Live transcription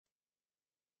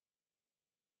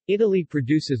Italy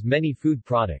produces many food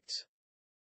products.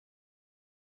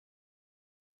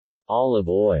 Olive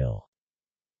oil.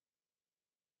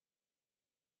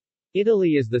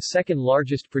 Italy is the second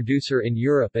largest producer in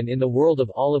Europe and in the world of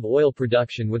olive oil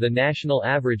production with a national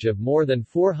average of more than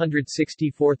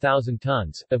 464,000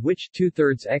 tons, of which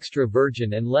two-thirds extra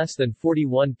virgin and less than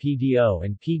 41 PDO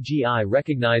and PGI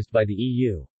recognized by the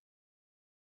EU.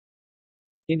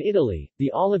 In Italy,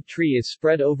 the olive tree is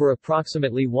spread over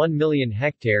approximately 1 million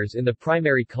hectares in the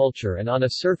primary culture and on a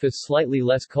surface slightly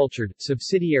less cultured,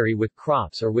 subsidiary with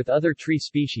crops or with other tree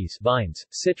species, vines,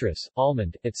 citrus,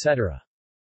 almond, etc.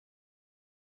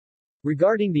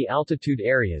 Regarding the altitude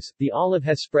areas, the olive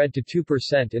has spread to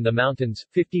 2% in the mountains,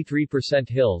 53%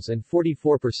 hills and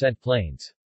 44%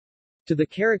 plains. To the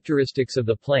characteristics of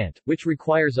the plant, which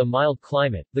requires a mild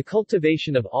climate, the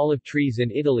cultivation of olive trees in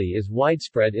Italy is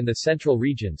widespread in the central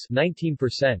regions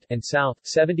 19% and south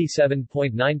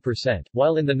 77.9%,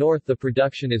 while in the north the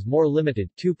production is more limited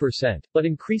 2%, but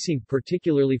increasing,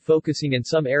 particularly focusing in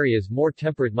some areas more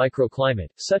temperate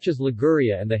microclimate, such as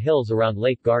Liguria and the hills around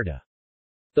Lake Garda.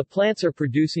 The plants are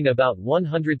producing about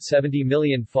 170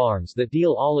 million farms that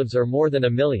deal olives are more than a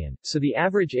million, so the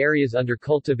average areas under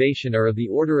cultivation are of the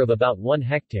order of about 1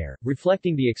 hectare,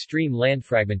 reflecting the extreme land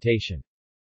fragmentation.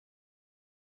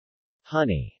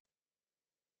 Honey.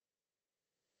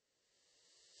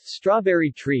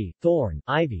 Strawberry tree, thorn,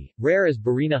 ivy, rare as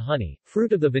Barina honey,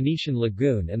 fruit of the Venetian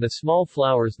lagoon and the small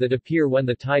flowers that appear when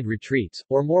the tide retreats,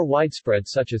 or more widespread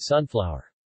such as sunflower.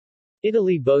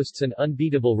 Italy boasts an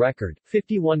unbeatable record,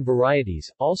 51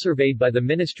 varieties, all surveyed by the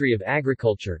Ministry of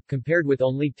Agriculture, compared with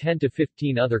only 10 to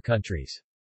 15 other countries.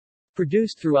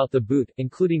 Produced throughout the Boot,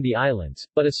 including the islands,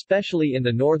 but especially in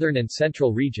the northern and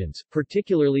central regions,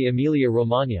 particularly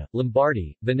Emilia-Romagna,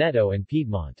 Lombardy, Veneto and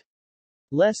Piedmont.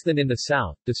 Less than in the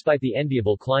south, despite the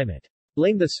enviable climate.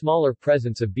 Blame the smaller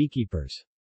presence of beekeepers.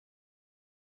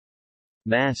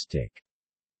 Mastic.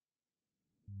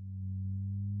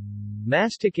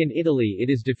 Mastic in Italy. It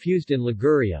is diffused in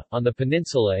Liguria, on the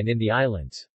peninsula and in the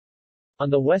islands. On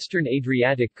the western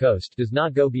Adriatic coast does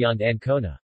not go beyond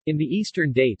Ancona. In the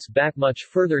eastern dates back much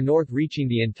further north reaching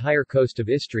the entire coast of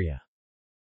Istria.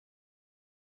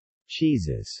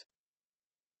 Cheeses.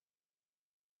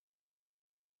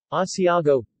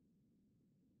 Asiago,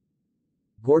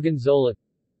 Gorgonzola,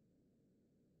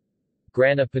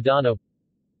 Grana Padano,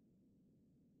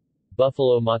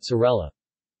 Buffalo mozzarella,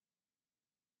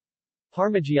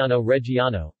 Parmigiano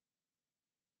Reggiano,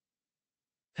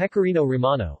 Pecorino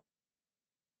Romano,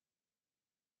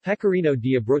 Pecorino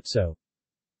di Abruzzo,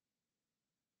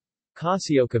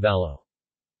 Caciocavallo,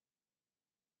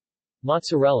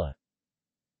 Mozzarella,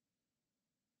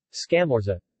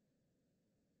 Scamorza,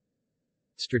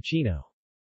 Stracchino.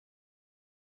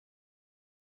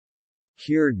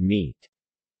 Cured meat.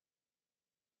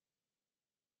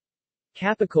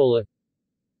 Capicola,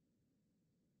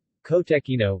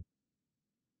 Cotechino,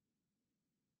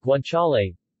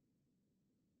 Guanciale,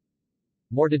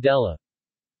 Mortadella,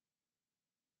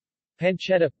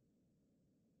 Pancetta,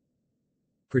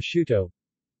 Prosciutto,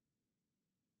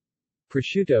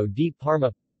 Prosciutto di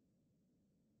Parma,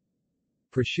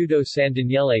 Prosciutto San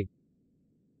Daniele,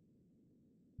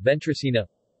 Ventricina,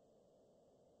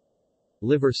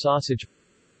 liver sausage,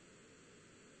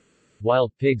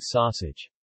 wild pig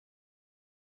sausage.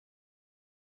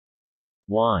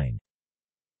 Wine.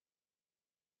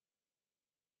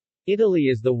 Italy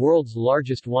is the world's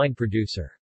largest wine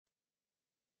producer.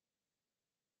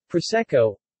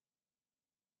 Prosecco,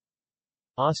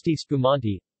 Asti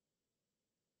Spumante,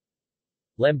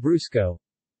 Lambrusco,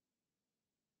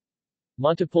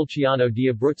 Montepulciano di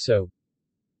Abruzzo,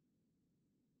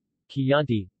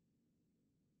 Chianti,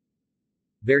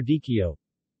 Verdicchio,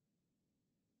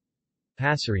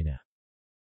 Passerina.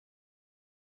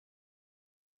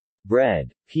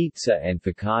 Bread, pizza and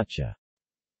focaccia.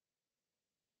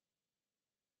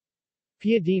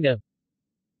 Piadina,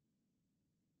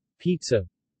 pizza,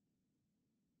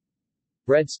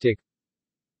 breadstick,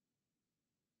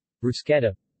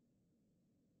 bruschetta,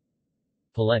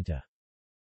 polenta.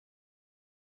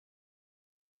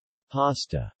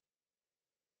 Pasta.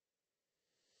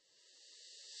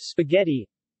 Spaghetti,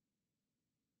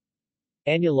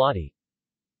 agnolotti,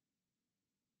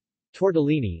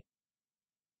 tortellini,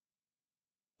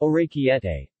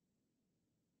 orecchiette,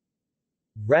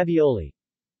 ravioli,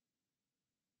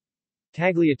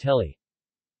 tagliatelle,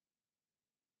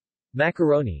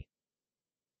 macaroni,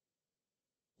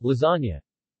 lasagna,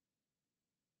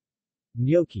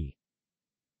 gnocchi,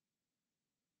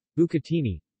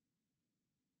 bucatini,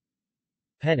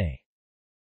 penne.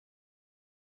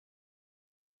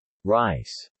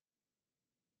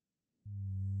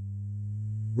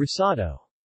 Risotto.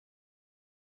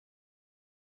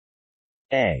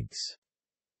 Eggs.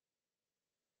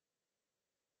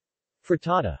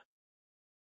 Frittata.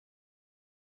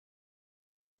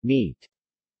 Meat.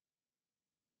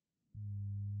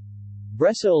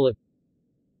 Bresaola.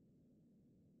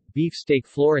 Beefsteak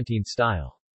Florentine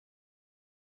style.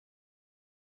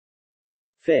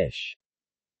 Fish.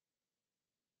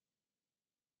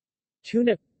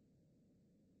 Tuna.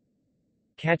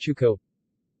 Cachuco.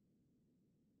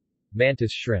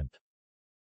 Mantis shrimp.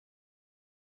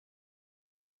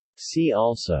 See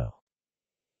also: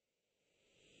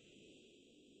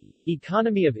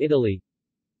 Economy of Italy,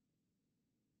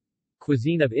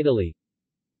 Cuisine of Italy,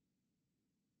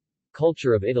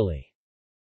 Culture of Italy.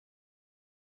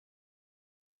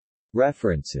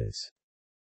 References